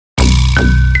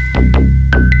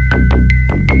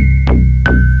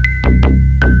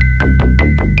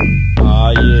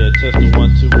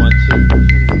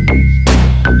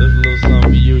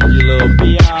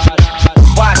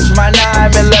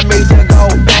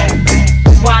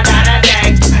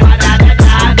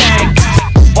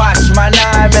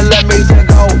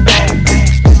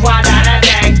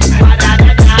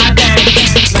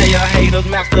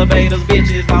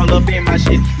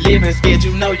scared,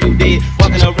 you know you did.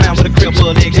 Walking around with a crib full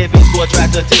of leg, that bitch boy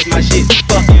tried to take my shit.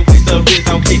 Fuck you.